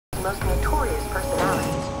most notorious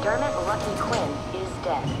personalities, Dermot Lucky Quinn, is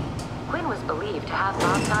dead. Quinn was believed to have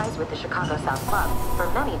mob ties with the Chicago South Club for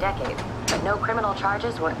many decades, but no criminal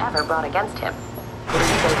charges were ever brought against him. Police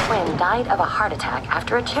say Quinn died of a heart attack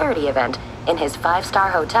after a charity event in his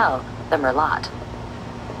five-star hotel, the Merlot.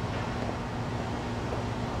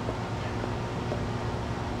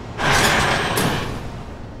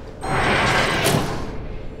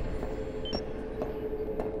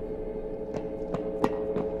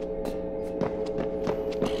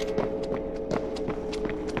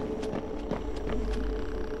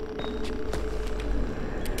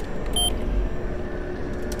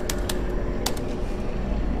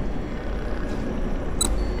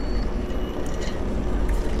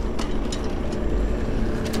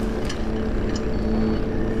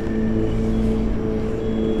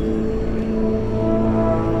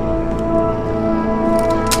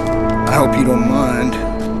 You don't mind.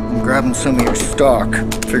 I'm grabbing some of your stock.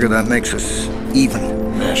 Figure that makes us even.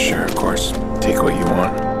 Yeah, sure, of course. Take what you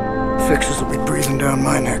want. Fixers will be breathing down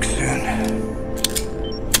my neck soon.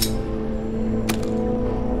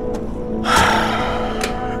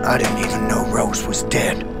 I didn't even know Rose was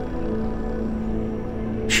dead.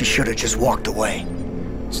 She should have just walked away.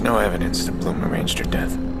 There's no evidence that Bloom arranged her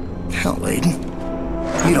death. Hell, Aiden.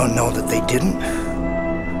 You don't know that they didn't.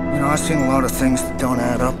 You know, I've seen a lot of things that don't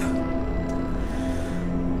add up.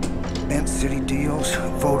 City deals,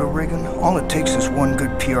 voter rigging, all it takes is one good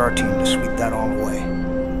PR team to sweep that all away.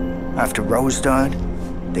 After Rose died,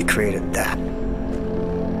 they created that.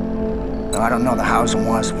 Now, I don't know the hows and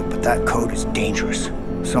whys of it, but that code is dangerous.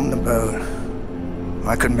 Something about...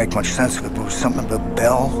 I couldn't make much sense of it, but it was something about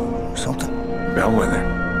Bell or something. Bellwether.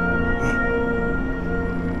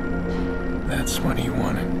 That's what he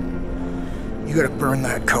wanted. You gotta burn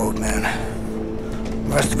that code, man. The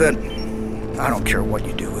rest of it, I don't care what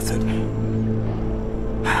you do with it.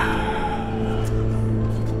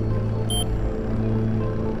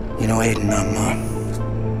 You know, Aiden,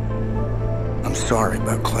 I'm sorry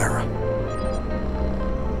about Clara.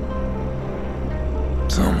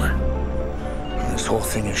 So am I. This whole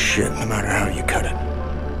thing is shit, no matter how you cut it.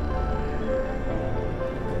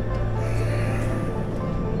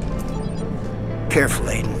 Careful,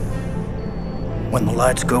 Aiden. When the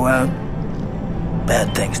lights go out,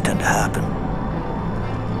 bad things tend to happen.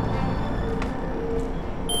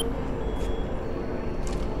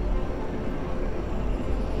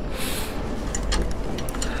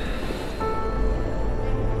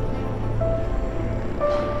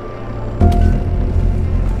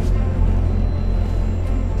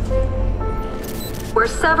 Where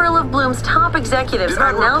several of Bloom's top executives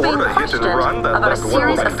are now being questioned about a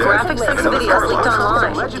series of graphic sex videos leaked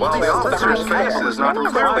online. While the officer's face is not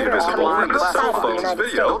clearly visible in the cell phone's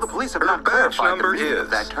video, the police have not badge number is.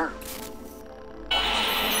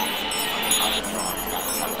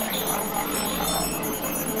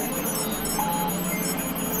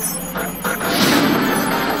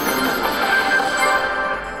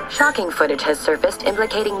 Shocking footage has surfaced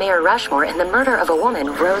implicating Mayor Rushmore in the murder of a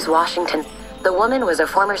woman, Rose Washington. The woman was a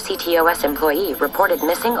former ctOS employee reported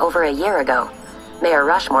missing over a year ago. Mayor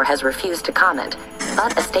Rushmore has refused to comment,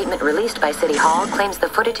 but a statement released by City Hall claims the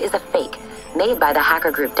footage is a fake, made by the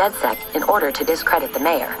hacker group DedSec in order to discredit the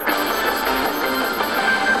mayor.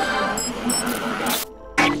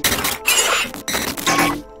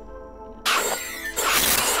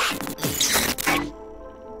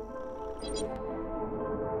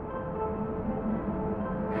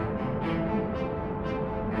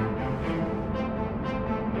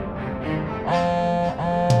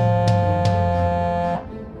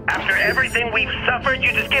 Everything we've suffered,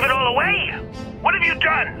 you just give it all away? What have you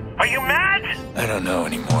done? Are you mad? I don't know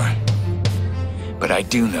anymore. But I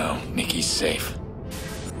do know Nikki's safe.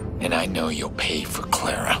 And I know you'll pay for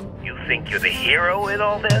Clara. You think you're the hero in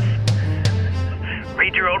all this?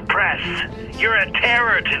 Read your old press. You're a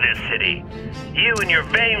terror to this city. You and your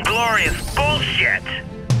vainglorious bullshit.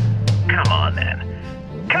 Come on, then.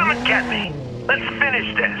 Come and get me. Let's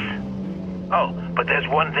finish this. Oh, but there's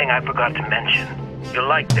one thing I forgot to mention. You'll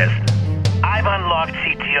like this. I've unlocked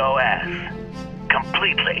ctOS.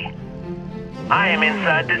 Completely. I am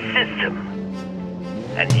inside the system.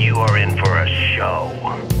 And you are in for a show.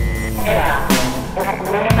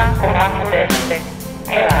 Imposible calcular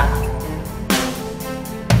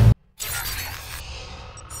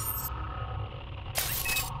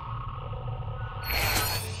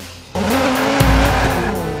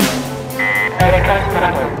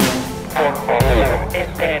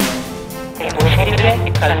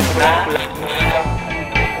la función.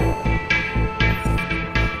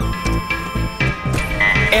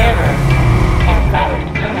 Error.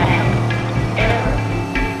 Error.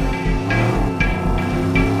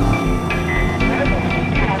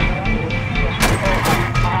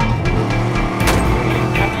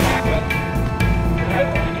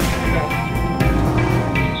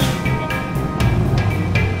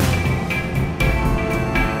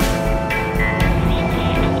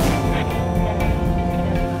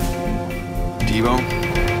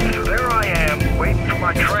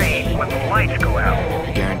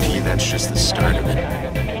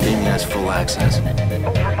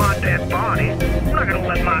 over my dead body. I'm not gonna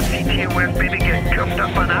let my ctOS baby get cuffed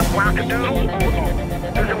up by that wackadoodle.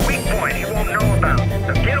 There's a weak point he won't know about.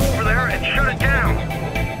 So get over there and shut it down.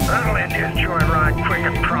 That'll end his joyride quick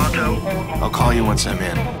and pronto. I'll call you once I'm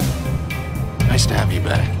in. Nice to have you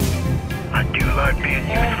back. I do like being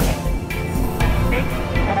useful.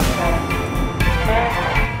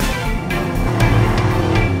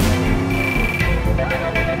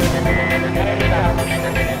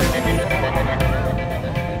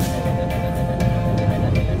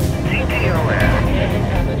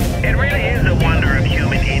 ctOS. It really is a wonder of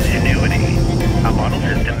human ingenuity. A model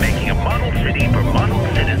system making a model city for model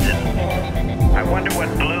citizens. I wonder what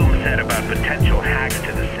Bloom said about potential hacks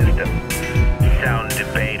to the system. Sound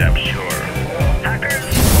debate, I'm sure. Hackers?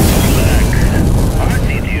 Look, our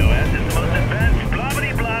ctOS is the most advanced blah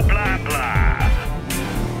blah blah blah.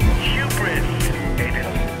 Hubris, Aiden.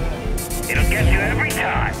 It'll get you every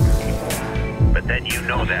time. But then you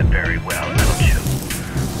know that very well, don't you?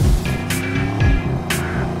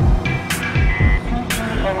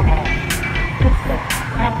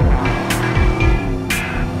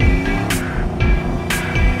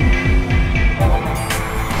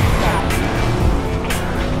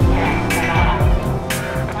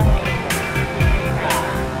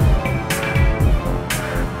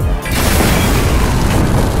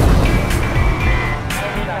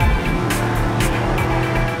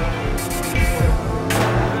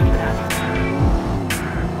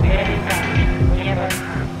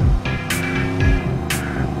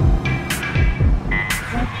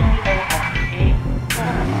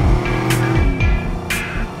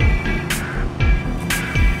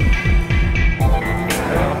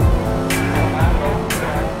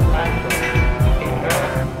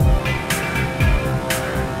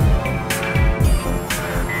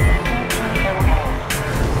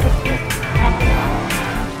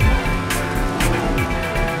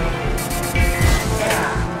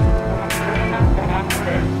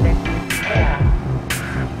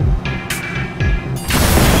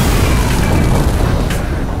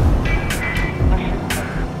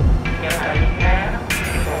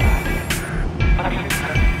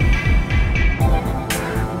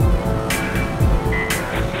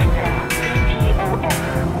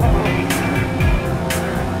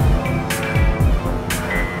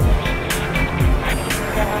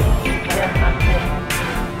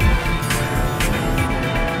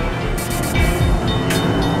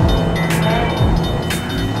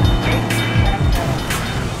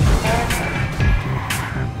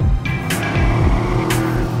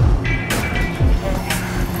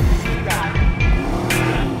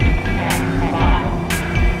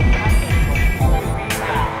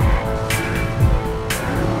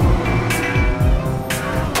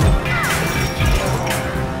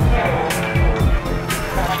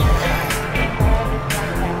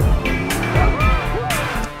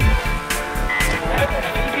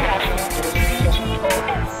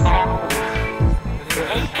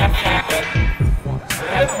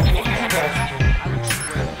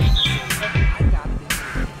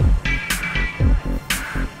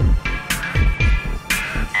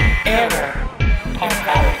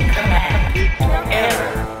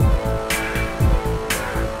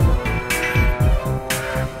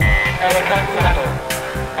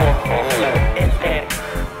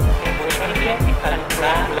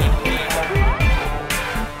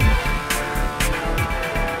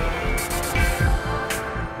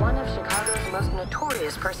 One of Chicago's most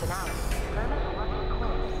notorious personalities.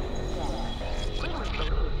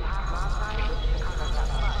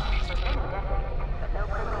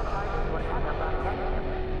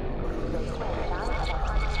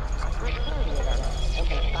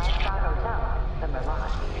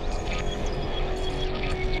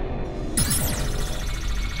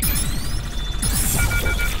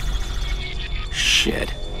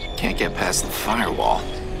 Shit. Can't get past the firewall.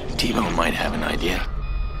 T-Bone might have an idea.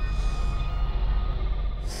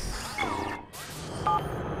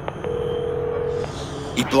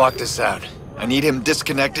 He blocked us out. I need him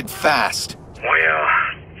disconnected fast. Well,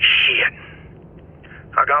 shit.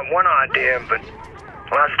 I got one idea, but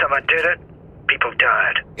last time I did it, people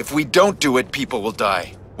died. If we don't do it, people will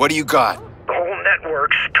die. What do you got? The whole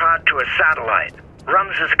network's tied to a satellite.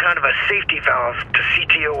 Runs as kind of a safety valve to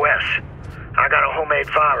ctOS. I got a homemade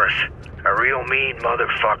virus. A real mean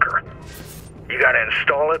motherfucker. You gotta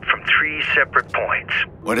install it from 3 separate points.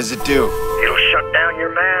 What does it do? It'll shut down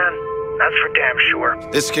your man. That's for damn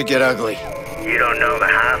sure. This could get ugly. You don't know the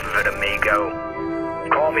half of it, amigo.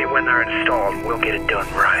 Call me when they're installed. We'll get it done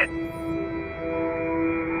right.